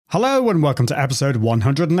Hello and welcome to episode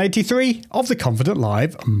 183 of the Confident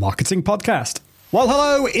Live Marketing Podcast. Well,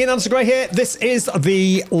 hello, Ian Anderson Gray here. This is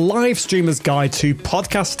the live streamer's guide to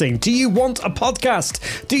podcasting. Do you want a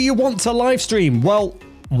podcast? Do you want to live stream? Well,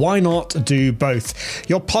 why not do both?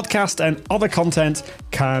 Your podcast and other content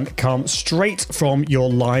can come straight from your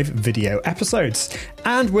live video episodes.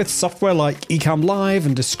 And with software like Ecamm Live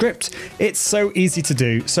and Descript, it's so easy to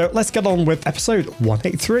do. So let's get on with episode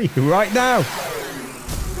 183 right now.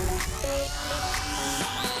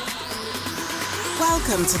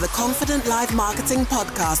 Welcome to the Confident Live Marketing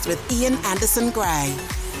Podcast with Ian Anderson Gray.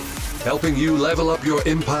 Helping you level up your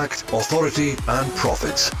impact, authority, and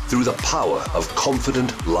profits through the power of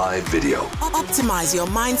confident live video. Optimize your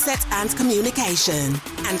mindset and communication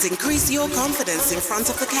and increase your confidence in front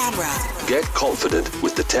of the camera. Get confident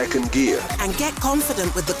with the tech and gear. And get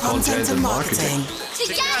confident with the content and marketing.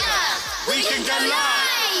 Together, we can go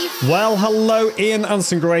live! Well, hello, Ian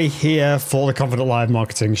Anderson Gray here for the Confident Live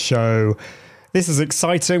Marketing Show. This is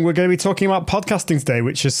exciting. We're going to be talking about podcasting today,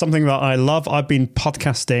 which is something that I love. I've been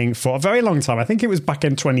podcasting for a very long time. I think it was back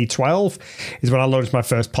in 2012 is when I launched my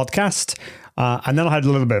first podcast. And then I had a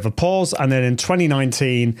little bit of a pause. And then in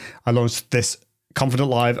 2019, I launched this Confident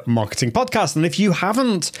Live Marketing Podcast. And if you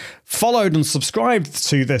haven't followed and subscribed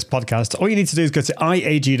to this podcast, all you need to do is go to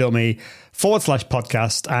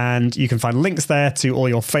iag.me/podcast, and you can find links there to all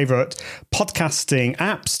your favorite podcasting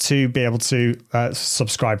apps to be able to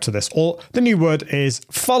subscribe to this. Or the new word is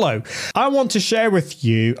follow. I want to share with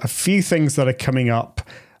you a few things that are coming up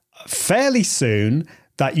fairly soon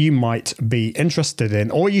that you might be interested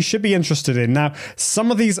in, or you should be interested in. Now,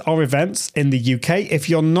 some of these are events in the UK. If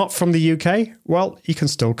you're not from the UK, well, you can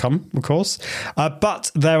still come, of course.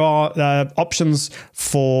 But there are options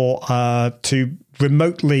for to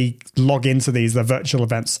remotely log into these, the virtual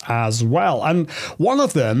events as well. And one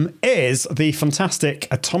of them is the fantastic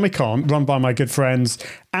Atomicon run by my good friends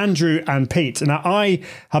Andrew and Pete. Now, I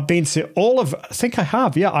have been to I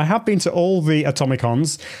have been to all the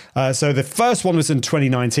Atomicons. So the first one was in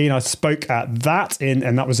 2019. I spoke at that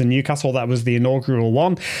and that was in Newcastle. That was the inaugural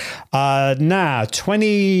one. What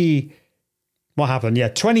happened? Yeah,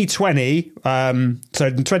 2020. So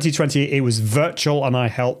in 2020, it was virtual and I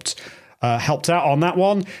helped out on that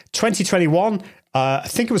one. 2021, I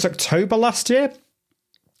think it was October last year.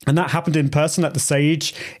 And that happened in person at the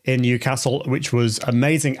Sage in Newcastle, which was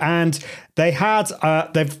amazing. And they had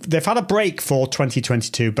they've had a break for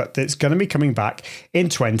 2022, but it's going to be coming back in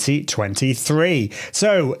 2023.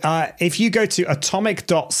 So if you go to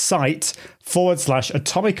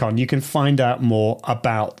atomic.site/Atomicon, you can find out more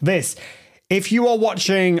about this. If you are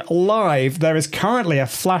watching live, there is currently a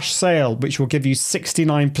flash sale which will give you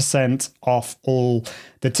 69% off all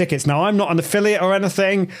the tickets. Now, I'm not an affiliate or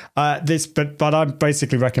anything, but I'm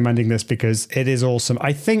basically recommending this because it is awesome.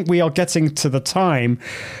 I think we are getting to the time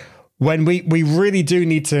when we really do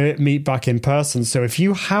need to meet back in person. So if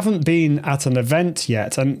you haven't been at an event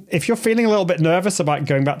yet, and if you're feeling a little bit nervous about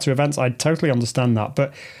going back to events, I totally understand that.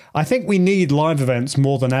 But I think we need live events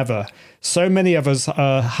more than ever. So many of us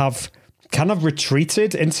have kind of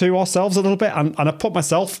retreated into ourselves a little bit. And I put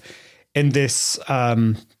myself in this,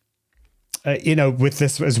 with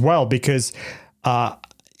this as well, because, over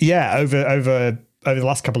the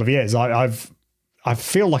last couple of years, I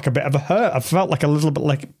feel like a bit of a hurt. I've felt like a little bit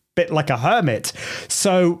like a hermit.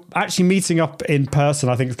 So actually meeting up in person,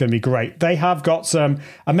 I think is going to be great. They have got some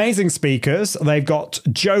amazing speakers. They've got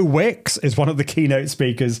Joe Wicks is one of the keynote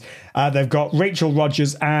speakers. They've got Rachel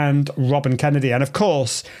Rogers and Robin Kennedy. And of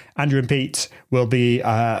course, Andrew and Pete will be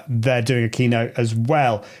there doing a keynote as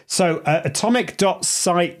well. So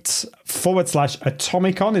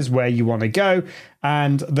atomic.site/Atomicon is where you want to go.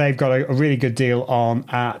 And they've got a really good deal on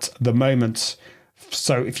at the moment.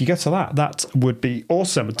 So if you go to that would be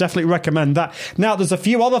awesome. Definitely recommend that. Now, there's a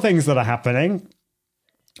few other things that are happening.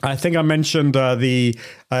 I think I mentioned the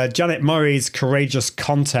Janet Murray's Courageous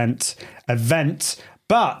Content event,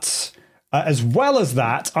 but as well as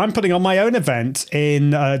that, I'm putting on my own event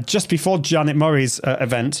in just before Janet Murray's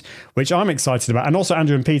event, which I'm excited about, and also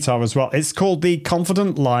Andrew and Pete are as well. It's called the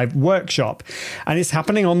Confident Live Workshop, and it's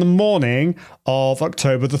happening on the morning of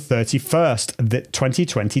October the 31st,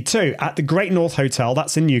 2022, at the Great North Hotel.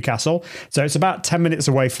 That's in Newcastle. So it's about 10 minutes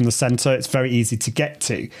away from the centre. It's very easy to get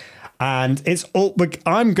to. And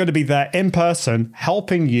I'm going to be there in person,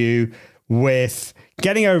 helping you with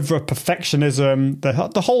getting over perfectionism,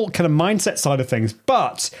 the whole kind of mindset side of things.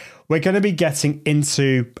 But we're going to be getting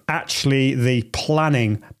into actually the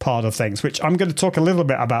planning part of things, which I'm going to talk a little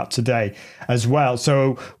bit about today as well.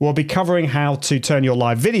 So we'll be covering how to turn your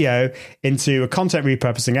live video into a content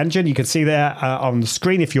repurposing engine. You can see there on the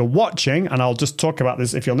screen if you're watching, and I'll just talk about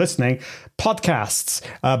this if you're listening, podcasts,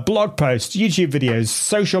 blog posts, YouTube videos,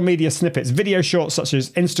 social media snippets, video shorts such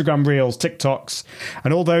as Instagram Reels, TikToks,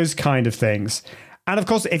 and all those kind of things. And of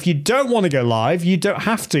course, if you don't want to go live, you don't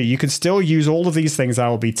have to. You can still use all of these things I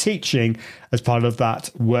will be teaching as part of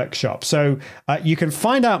that workshop. So you can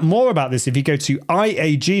find out more about this if you go to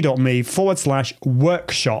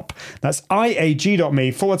iag.me/workshop. That's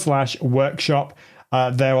iag.me/workshop.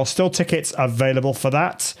 There are still tickets available for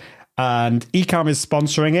that. And Ecamm is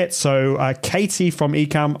sponsoring it. So Katie from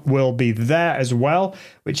Ecamm will be there as well,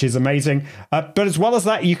 which is amazing. But as well as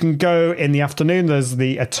that, you can go in the afternoon. There's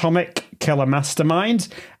the Atomic Killer Mastermind.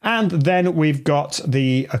 And then we've got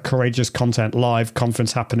the Courageous Content Live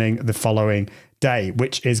conference happening the following day,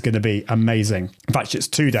 which is going to be amazing. In fact, it's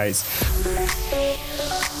 2 days.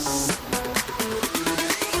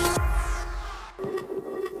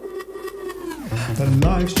 The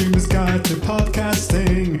live streamer's guide to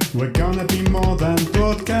podcasting. We're gonna be more than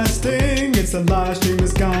broadcasting. It's the live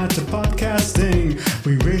streamer's guide to podcasting.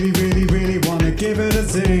 We really, really, really wanna give it a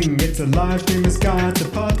zing. It's the live streamer's guide to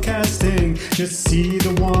podcasting. Just see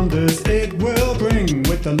the wonders it will bring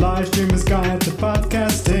with the live streamer's guide to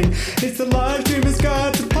podcasting. It's the live streamer's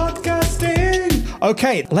guide to podcasting.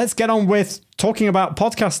 Okay, let's get on with talking about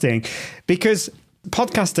podcasting, because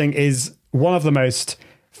podcasting is one of the most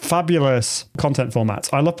fabulous content formats.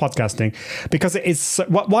 I love podcasting because it is.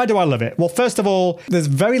 Why do I love it? Well, first of all, there's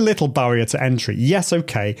very little barrier to entry. Yes,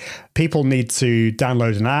 okay, people need to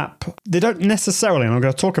download an app. They don't necessarily, and I'm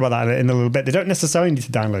going to talk about that in a little bit. They don't necessarily need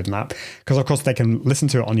to download an app because, of course, they can listen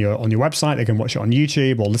to it on your website. They can watch it on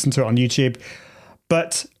YouTube or listen to it on YouTube,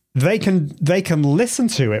 but they can listen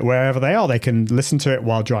to it wherever they are. They can listen to it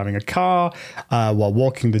while driving a car, while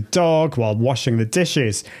walking the dog, while washing the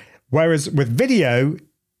dishes. Whereas with video,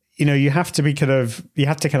 you have to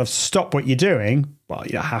kind of stop what you're doing. Well,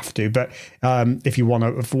 you don't have to, but if you want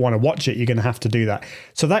to watch it, you're going to have to do that.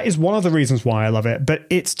 So that is one of the reasons why I love it. But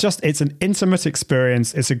it's an intimate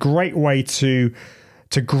experience. It's a great way to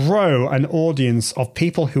grow an audience of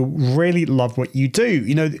people who really love what you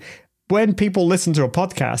do. When people listen to a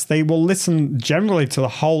podcast, they will listen generally to the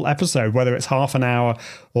whole episode, whether it's half an hour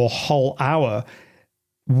or whole hour.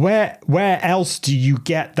 Where else do you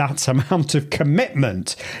get that amount of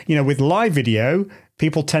commitment? With live video,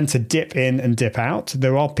 people tend to dip in and dip out.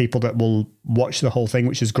 There are people that will watch the whole thing,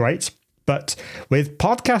 which is great. But with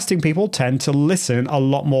podcasting, people tend to listen a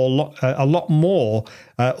lot more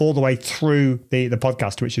all the way through the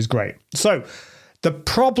podcast, which is great. So the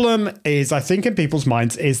problem is, I think, in people's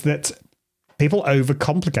minds is that people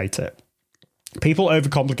overcomplicate it. People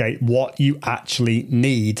overcomplicate what you actually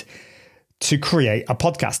need to create a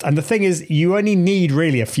podcast. And the thing is, you only need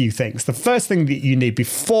really a few things. The first thing that you need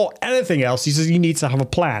before anything else is you need to have a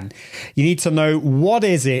plan. You need to know what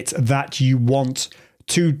is it that you want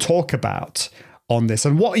to talk about on this,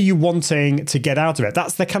 and what are you wanting to get out of it?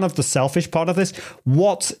 That's the kind of the selfish part of this.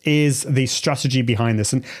 What is the strategy behind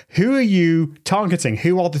this, and who are you targeting?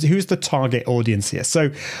 Who's the target audience here?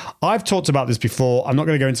 So I've talked about this before. I'm not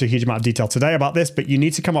going to go into a huge amount of detail today about this, but you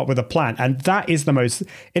need to come up with a plan, and that is the most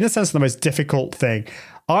difficult thing.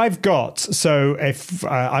 I've got a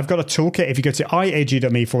toolkit. If you go to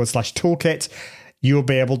iag.me/toolkit, you'll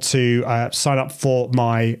be able to sign up for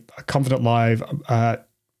my Confident Live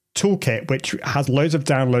toolkit, which has loads of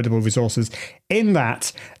downloadable resources. In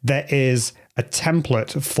that, there is a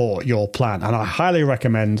template for your plan, and I highly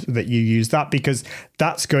recommend that you use that, because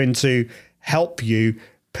that's going to help you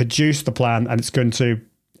produce the plan, and it's going to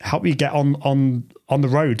help you get on the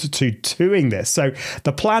road to doing this. So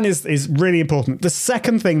the plan is really important. The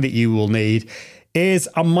second thing that you will need is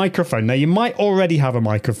a microphone. Now, you might already have a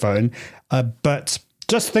microphone, but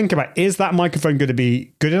just think about, is that microphone going to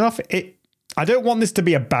be good enough? I don't want this to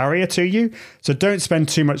be a barrier to you, so don't spend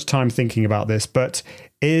too much time thinking about this. But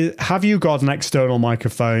have you got an external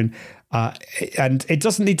microphone? And it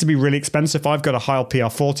doesn't need to be really expensive. I've got a Heil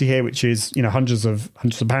PR40 here, which is hundreds of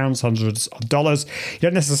pounds, hundreds of dollars. You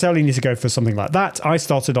don't necessarily need to go for something like that. I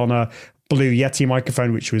started on a Blue Yeti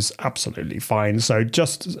microphone, which was absolutely fine. So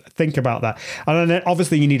just think about that. And then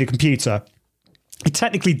obviously you need a computer. You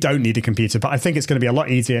technically don't need a computer, but I think it's going to be a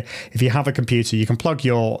lot easier if you have a computer. You can plug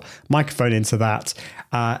your microphone into that,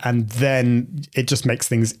 and then it just makes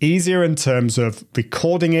things easier in terms of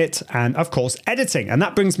recording it and, of course, editing. And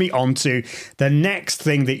that brings me on to the next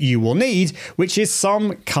thing that you will need, which is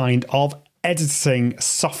some kind of editing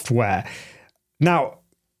software. Now,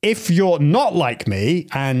 if you're not like me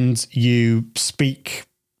and you speak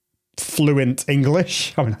fluent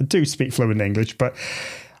English, I mean, I do speak fluent English, but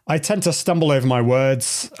I tend to stumble over my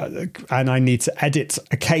words, and I need to edit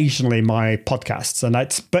occasionally my podcasts. And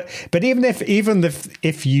but even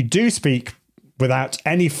if you do speak without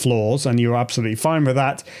any flaws and you're absolutely fine with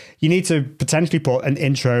that, you need to potentially put an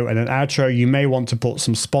intro and an outro. You may want to put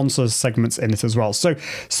some sponsors segments in it as well. So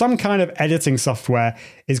some kind of editing software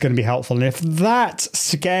is going to be helpful. And if that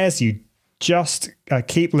scares you, just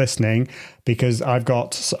keep listening, because I've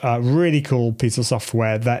got a really cool piece of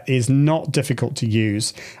software that is not difficult to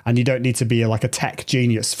use, and you don't need to be like a tech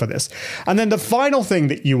genius for this. And then the final thing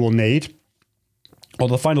that you will need, or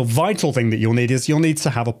the final vital thing that you'll need, is you'll need to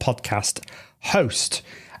have a podcast host.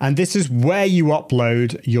 And this is where you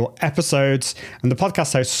upload your episodes, and the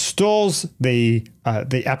podcast host stores the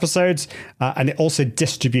episodes, and it also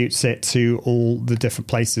distributes it to all the different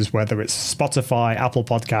places, whether it's Spotify, Apple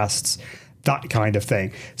Podcasts, that kind of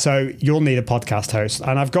thing. So you'll need a podcast host,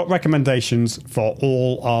 and I've got recommendations for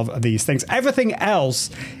all of these things. Everything else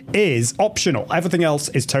is optional. Everything else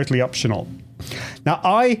is totally optional. Now,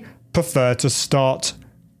 I prefer to start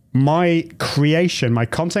my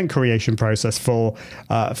content creation process for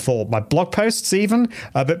my blog posts even,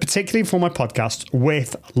 but particularly for my podcast,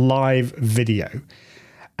 with live video.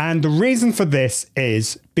 And the reason for this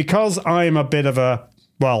is because I'm a bit of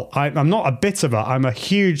I'm not a bit of I'm a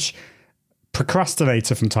huge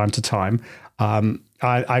procrastinator from time to time.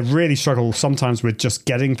 I really struggle sometimes with just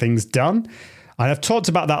getting things done. And I've talked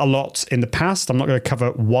about that a lot in the past. I'm not going to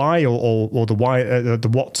cover why or the why, the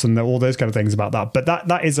what's, and all those kind of things about that. But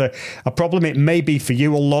that is a problem. It may be for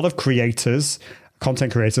you. A lot of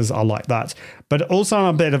content creators are like that. But also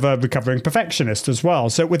I'm a bit of a recovering perfectionist as well.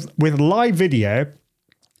 So with live video,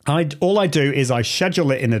 all I do is I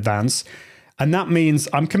schedule it in advance. And that means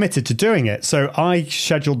I'm committed to doing it. So I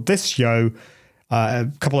scheduled this show a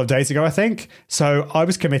couple of days ago, I think. So I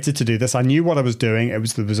was committed to do this. I knew what I was doing. There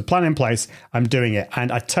was a plan in place. I'm doing it.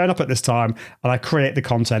 And I turn up at this time and I create the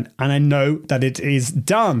content, and I know that it is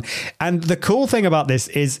done. And the cool thing about this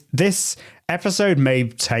is this episode may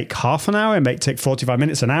take half an hour. It may take 45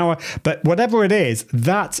 minutes, an hour. But whatever it is,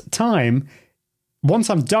 that time, once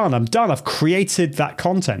I'm done. I've created that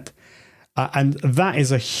content. And that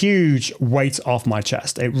is a huge weight off my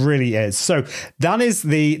chest. It really is. So that is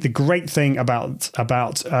the great thing about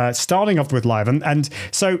starting off with live. And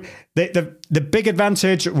so the big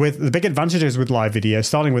advantages with live video,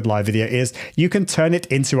 starting with live video, is you can turn it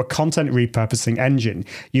into a content repurposing engine.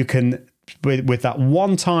 You can, with that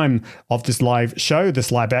one time of this live show,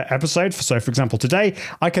 this live episode. So for example, today,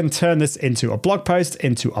 I can turn this into a blog post,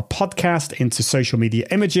 into a podcast, into social media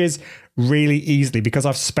images really easily, because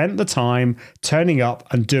I've spent the time turning up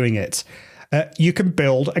and doing it. You can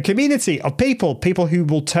build a community of people who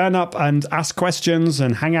will turn up and ask questions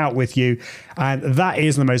and hang out with you. And that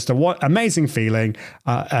is the most amazing feeling.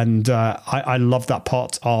 I love that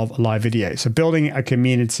part of live video. So building a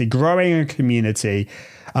community, growing a community.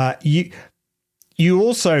 You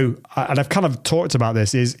also, and I've kind of talked about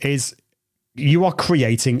this, is you are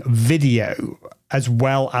creating video as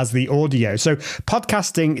well as the audio. So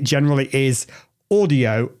podcasting generally is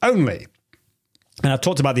audio only. And I've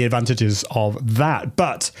talked about the advantages of that,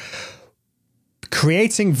 but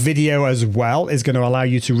creating video as well is going to allow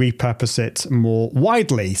you to repurpose it more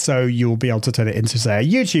widely. So you'll be able to turn it into, say, a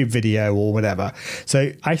YouTube video or whatever.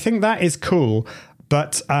 So I think that is cool.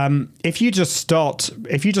 But if you just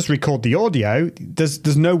record the audio,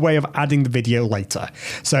 there's no way of adding the video later.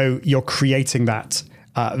 So you're creating that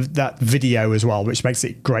video as well, which makes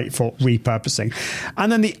it great for repurposing. And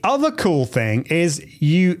then the other cool thing is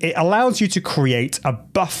it allows you to create a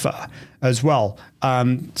buffer as well.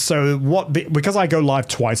 Because I go live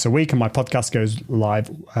twice a week and my podcast goes live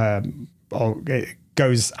it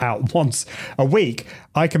goes out once a week,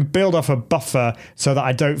 I can build up a buffer so that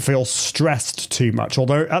I don't feel stressed too much.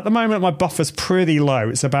 Although at the moment my buffer's pretty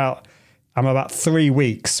low. I'm about 3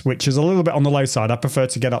 weeks, which is a little bit on the low side. I prefer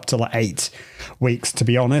to get up to like 8 weeks, to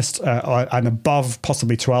be honest, and above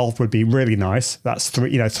possibly 12 would be really nice. That's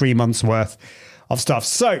 3 months worth of stuff.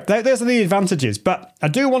 So those are the advantages, but I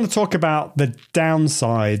do want to talk about the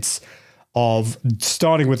downsides of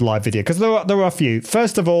starting with live video, because there are a few.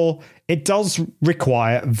 First of all, it does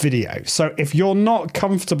require video. So if you're not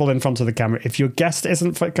comfortable in front of the camera, if your guest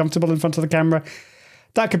isn't comfortable in front of the camera,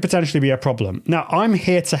 that could potentially be a problem. Now, I'm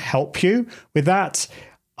here to help you with that.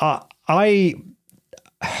 In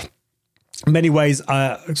many ways,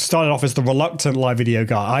 started off as the reluctant live video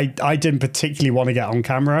guy. I didn't particularly want to get on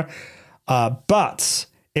camera, but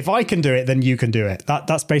if I can do it, then you can do it.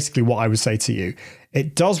 That's basically what I would say to you.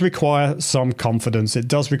 It does require some confidence. It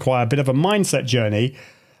does require a bit of a mindset journey.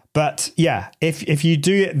 But yeah, if you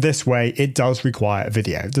do it this way, it does require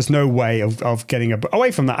video. There's no way of getting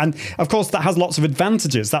away from that. And of course, that has lots of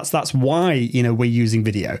advantages. That's why, we're using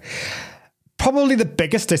video. Probably the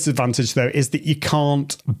biggest disadvantage, though, is that you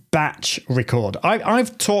can't batch record.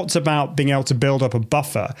 I've talked about being able to build up a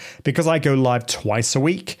buffer because I go live twice a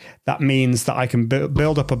week. That means that I can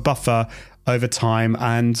build up a buffer over time,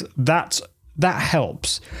 and that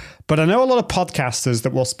helps. But I know a lot of podcasters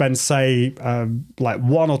that will spend, say, like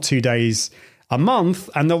 1 or 2 days a month,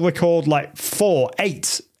 and they'll record like 4,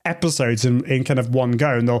 8 episodes in kind of one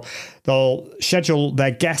go, and they'll schedule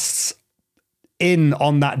their guests in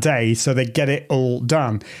on that day so they get it all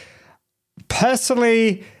done.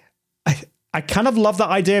 Personally, I kind of love that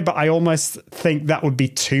idea, but I almost think that would be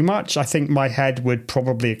too much. I think my head would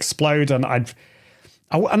probably explode, and I'm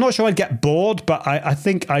not sure I'd get bored, but I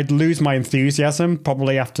think I'd lose my enthusiasm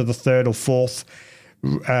probably after the 3rd or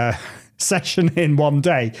 4th session in one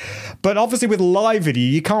day. But obviously with live video,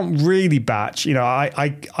 you can't really batch.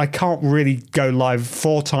 I can't really go live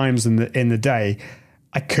 4 times in the day.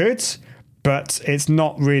 I could, but it's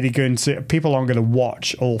not really going to. People aren't going to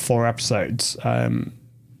watch all 4 episodes.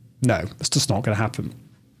 No, it's just not going to happen.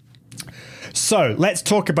 So let's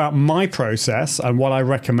talk about my process and what I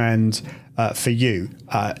recommend for you.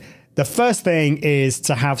 The first thing is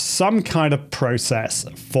to have some kind of process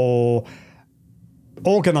for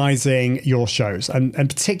organizing your shows, and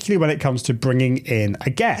particularly when it comes to bringing in a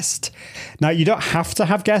guest. Now, you don't have to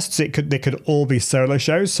have guests. They could all be solo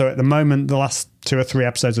shows. So at the moment, the last 2 or 3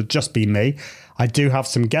 episodes have just been me. I do have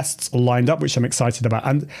some guests lined up, which I'm excited about.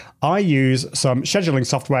 And I use some scheduling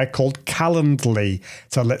software called Calendly.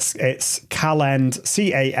 So it's Calend,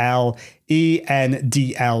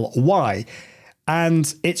 CALENDLY.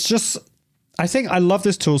 And it's just, I think I love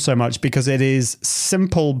this tool so much because it is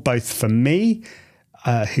simple both for me,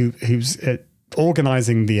 who's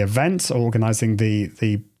organizing the event, organizing the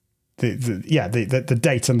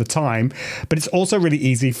date and the time, but it's also really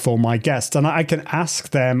easy for my guests, and I can ask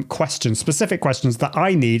them specific questions that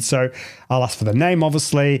I need. So I'll ask for their name,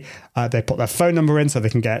 obviously. They put their phone number in so they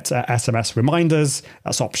can get SMS reminders.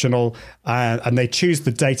 That's optional, and they choose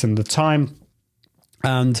the date and the time.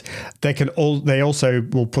 And they also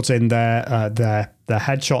will put in their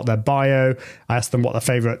headshot, their bio. I ask them what their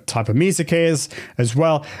favorite type of music is as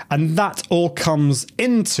well. And that all comes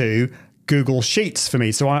into Google Sheets for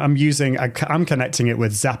me. So I'm connecting it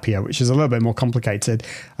with Zapier, which is a little bit more complicated,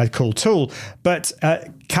 a cool tool. But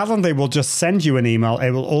Calendly will just send you an email. It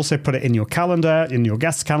will also put it in your calendar, in your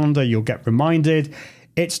guest calendar. You'll get reminded.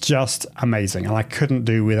 It's just amazing. And I couldn't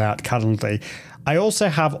do without Calendly. I also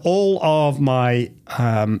have all of my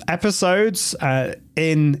episodes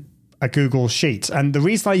in a Google Sheet. And the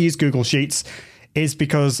reason I use Google Sheets is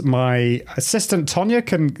because my assistant Tonya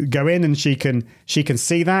can go in and she can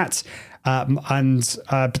see that. And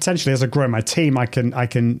potentially as I grow my team, I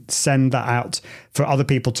can send that out for other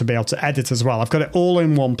people to be able to edit as well. I've got it all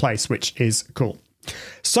in one place, which is cool.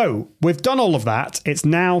 So we've done all of that. It's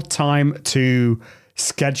now time to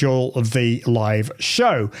schedule the live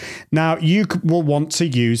show. Now, you will want to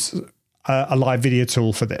use a live video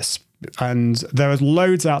tool for this. And there are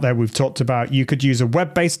loads out there we've talked about. You could use a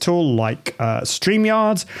web-based tool like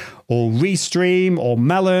StreamYard or Restream or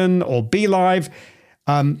Melon or BeLive.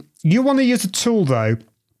 You want to use a tool, though,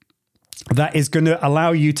 that is going to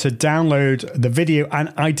allow you to download the video and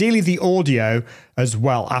ideally the audio as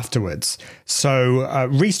well afterwards. So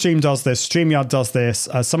Restream does this, StreamYard does this,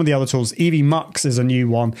 some of the other tools, EVMux is a new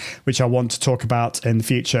one, which I want to talk about in the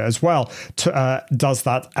future as well, does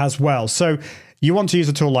that as well. So you want to use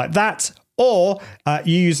a tool like that, or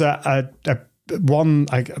you use I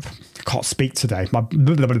can't speak today.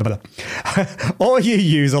 Or you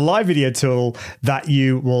use a live video tool that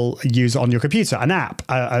you will use on your computer, an app.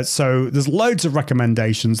 So there's loads of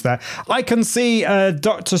recommendations there. I can see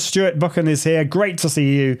Dr. Stuart Buchan is here. Great to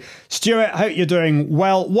see you, Stuart. Hope you're doing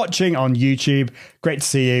well watching on YouTube. Great to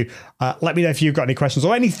see you. Let me know if you've got any questions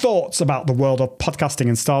or any thoughts about the world of podcasting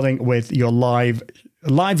and starting with your live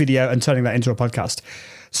video and turning that into a podcast.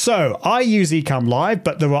 So I use Ecamm Live,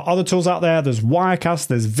 but there are other tools out there. There's Wirecast,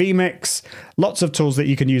 there's vMix, lots of tools that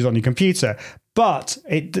you can use on your computer. But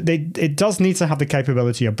it does need to have the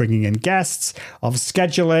capability of bringing in guests, of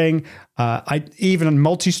scheduling. Even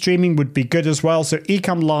multi-streaming would be good as well. So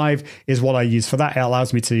Ecamm Live is what I use for that. It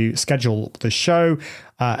allows me to schedule the show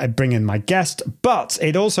and bring in my guest. But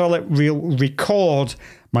it also will record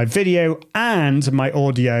my video and my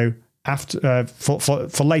audio after for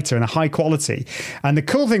later in a high quality. And the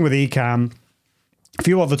cool thing with Ecamm A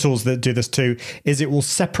few other tools that do this too is it will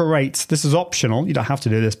separate, this is optional, you don't have to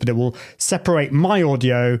do this, but it will separate my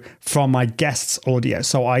audio from my guest's audio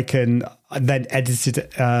so I can then edit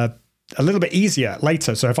it a little bit easier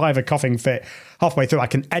later. So if I have a coughing fit halfway through, I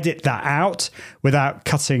can edit that out without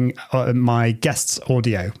cutting my guest's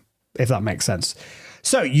audio, if that makes sense.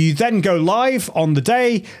 So you then go live on the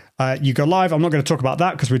day. You go live. I'm not going to talk about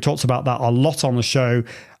that because we talked about that a lot on the show.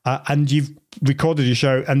 And you've recorded your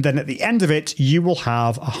show. And then at the end of it, you will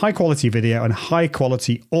have a high quality video and high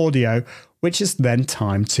quality audio, which is then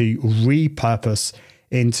time to repurpose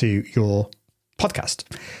into your podcast.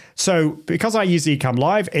 So because I use Ecamm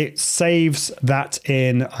Live, it saves that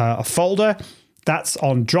in a folder that's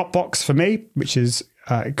on Dropbox for me, which is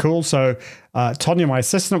cool. So Tonya, my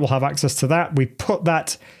assistant, will have access to that. We put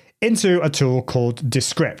that into a tool called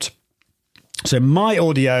Descript. So my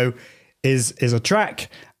audio is a track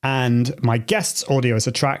and my guest's audio is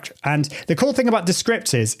a track. And the cool thing about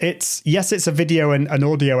Descript is it's a video and an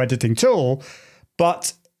audio editing tool,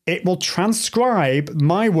 but it will transcribe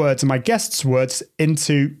my words and my guest's words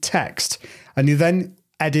into text. And you then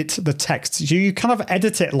edit the text. So you kind of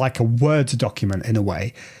edit it like a Word document in a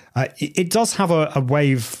way. It does have a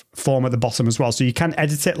wave form at the bottom as well. So you can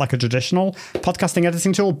edit it like a traditional podcasting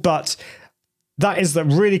editing tool, but that is the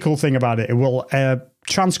really cool thing about it. It will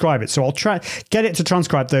transcribe it. So I'll get it to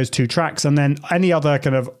transcribe those two tracks, and then any other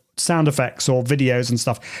kind of sound effects or videos and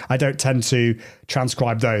stuff, I don't tend to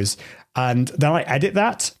transcribe those. And then I edit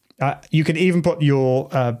that. You can even put your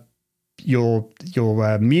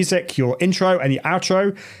music, your intro and your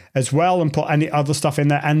outro as well, and put any other stuff in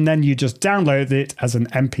there. And then you just download it as an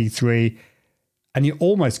MP3 and you're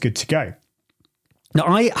almost good to go. Now,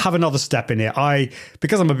 I have another step in here.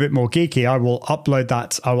 Because I'm a bit more geeky, I will upload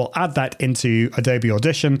that. I will add that into Adobe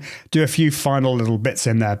Audition, do a few final little bits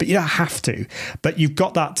in there, but you don't have to. But you've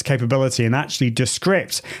got that capability, and actually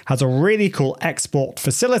Descript has a really cool export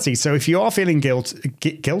facility. So if you are feeling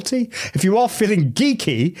guilty, if you are feeling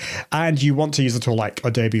geeky and you want to use a tool like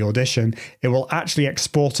Adobe Audition, it will actually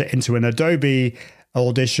export it into an Adobe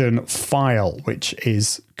Audition file, which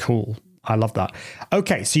is cool. I love that.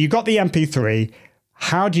 Okay, so you've got the MP3.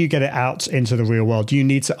 How do you get it out into the real world? You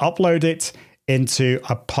need to upload it into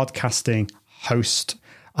a podcasting host.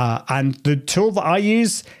 And the tool that I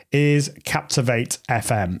use is Captivate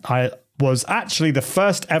FM. I was actually the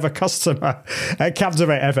first ever customer at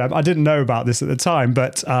Captivate FM. I didn't know about this at the time,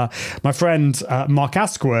 but my friend Mark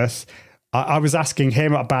Askworth, I was asking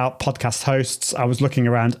him about podcast hosts. I was looking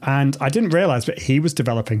around and I didn't realize that he was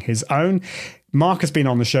developing his own. Mark has been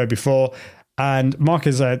on the show before, and Mark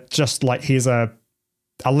is he's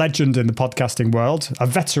a legend in the podcasting world. A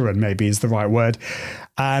veteran maybe is the right word.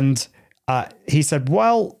 And he said,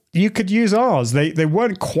 well, you could use ours. They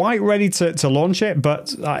weren't quite ready to launch it,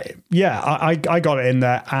 but I got it in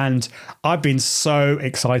there, and I've been so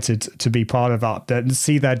excited to be part of that and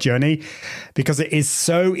see their journey, because it is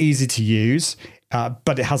so easy to use.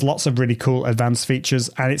 But it has lots of really cool advanced features,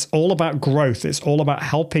 and it's all about growth. It's all about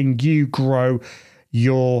helping you grow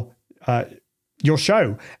your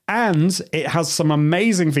show, and it has some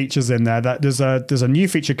amazing features in there. That there's a new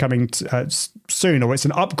feature coming soon, or it's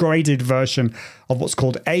an upgraded version of what's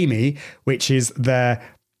called Amy, which is their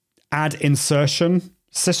ad insertion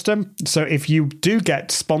system. So if you do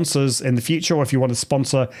get sponsors in the future, or if you want to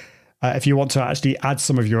sponsor. If you want to actually add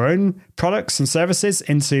some of your own products and services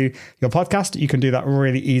into your podcast, you can do that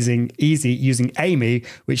really easy using Amy,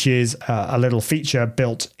 which is a little feature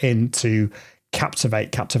built into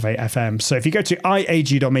Captivate FM. So if you go to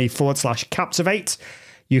iag.me/Captivate,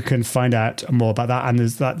 you can find out more about that. And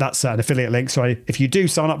that's an affiliate link. So if you do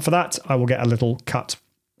sign up for that, I will get a little cut.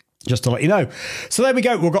 Just to let you know. So there we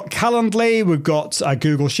go. We've got Calendly, we've got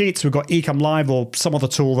Google Sheets, we've got Ecamm Live or some other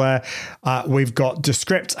tool there. We've got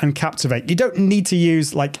Descript and Captivate. You don't need to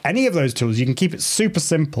use like any of those tools. You can keep it super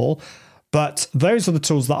simple, but those are the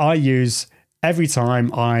tools that I use every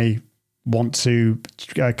time I want to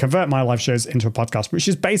convert my live shows into a podcast, which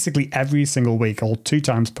is basically every single week or 2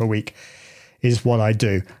 times per week is what I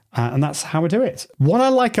do. And that's how I do it. What I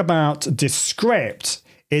like about Descript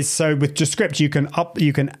is, so with Descript, you can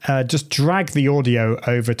just drag the audio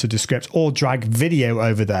over to Descript or drag video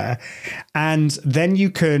over there, and then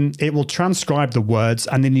it will transcribe the words,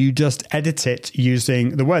 and then you just edit it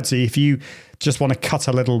using the words. So if you just want to cut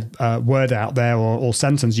a little word out there or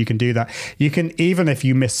sentence, you can do that. You can, even if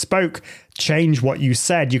you misspoke, change what you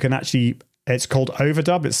said. You can actually, it's called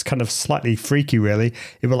overdub. It's kind of slightly freaky, really.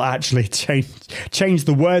 It will actually change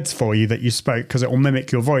the words for you that you spoke, because it will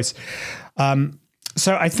mimic your voice.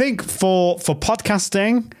 So I think for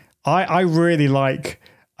podcasting, I really like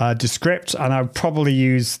Descript, and I would probably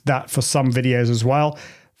use that for some videos as well.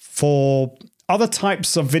 For other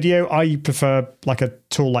types of video, I prefer like a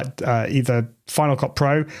tool like either Final Cut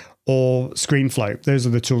Pro or ScreenFlow. Those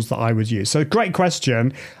are the tools that I would use. So great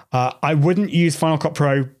question. I wouldn't use Final Cut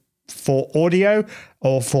Pro for audio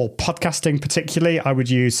or for podcasting particularly. I would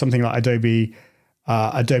use something like Adobe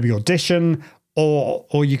Audition,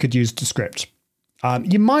 or you could use Descript.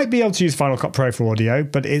 You might be able to use Final Cut Pro for audio,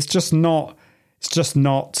 but it's just not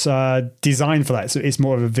designed for that. So it's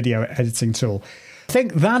more of a video editing tool. I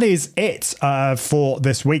think that is it for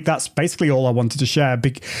this week. That's basically all I wanted to share.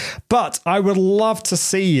 But I would love to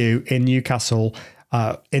see you in Newcastle,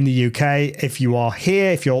 in the UK. If you are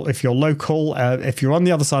here, if you're local, if you're on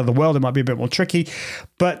the other side of the world, it might be a bit more tricky.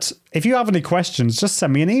 But if you have any questions, just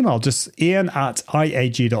send me an email, just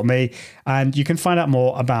ian@iag.me, and you can find out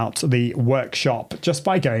more about the workshop just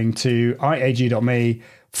by going to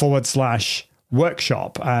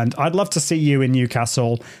iag.me/workshop. And I'd love to see you in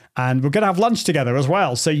Newcastle, and we're going to have lunch together as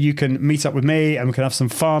well, so you can meet up with me and we can have some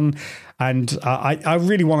fun. And I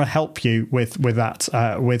really want to help you with that,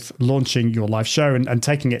 with launching your live show and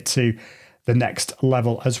taking it to the next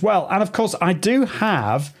level as well. And of course, I'm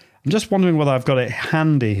just wondering whether I've got it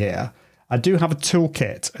handy here. I do have a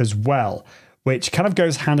toolkit as well, which kind of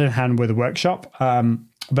goes hand in hand with the workshop.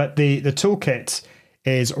 But the toolkit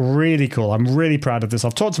is really cool. I'm really proud of this.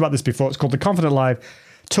 I've talked about this before. It's called the Confident Live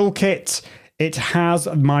Toolkit. It has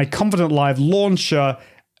my Confident Live launcher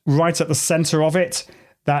right at the center of it.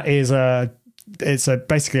 That is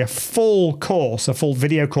basically a full course, a full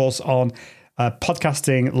video course on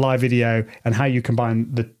podcasting, live video, and how you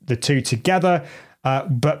combine the two together.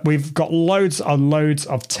 But we've got loads and loads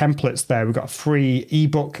of templates there. We've got a free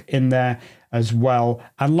ebook in there as well,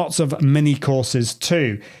 and lots of mini courses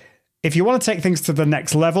too. If you want to take things to the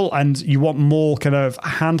next level and you want more kind of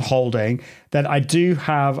hand holding, then I do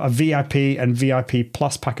have a VIP and VIP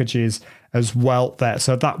Plus packages as well there.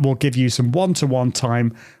 So that will give you some one-to-one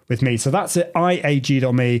time with me. So that's at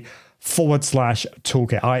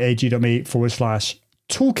iag.me/toolkit,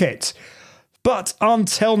 iag.me/toolkit. But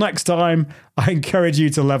until next time, I encourage you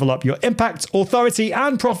to level up your impact, authority,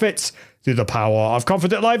 and profits through the power of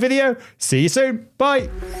Confident Live Video. See you soon. Bye.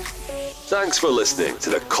 Thanks for listening to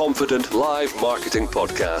the Confident Live Marketing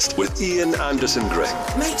Podcast with Ian Anderson Gray.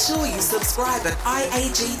 Make sure you subscribe at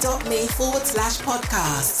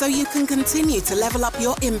iag.me/podcast so you can continue to level up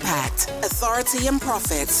your impact, authority, and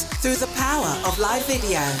profits through the power of live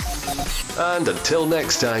video. And until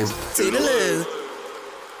next time, Toodaloo.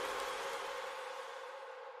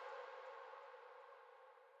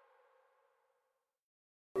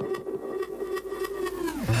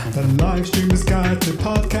 The live streamer's guide to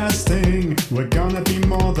podcasting. We're gonna be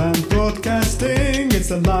more than broadcasting. It's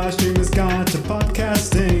the live streamer's guide to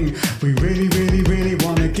podcasting. We really, really, really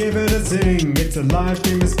wanna give it a zing. It's the live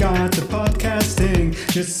streamer's guide to podcasting.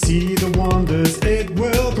 Just see the wonders it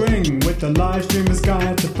will bring with the live streamer's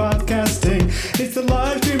guide to podcasting. It's the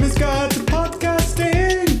live streamer's guide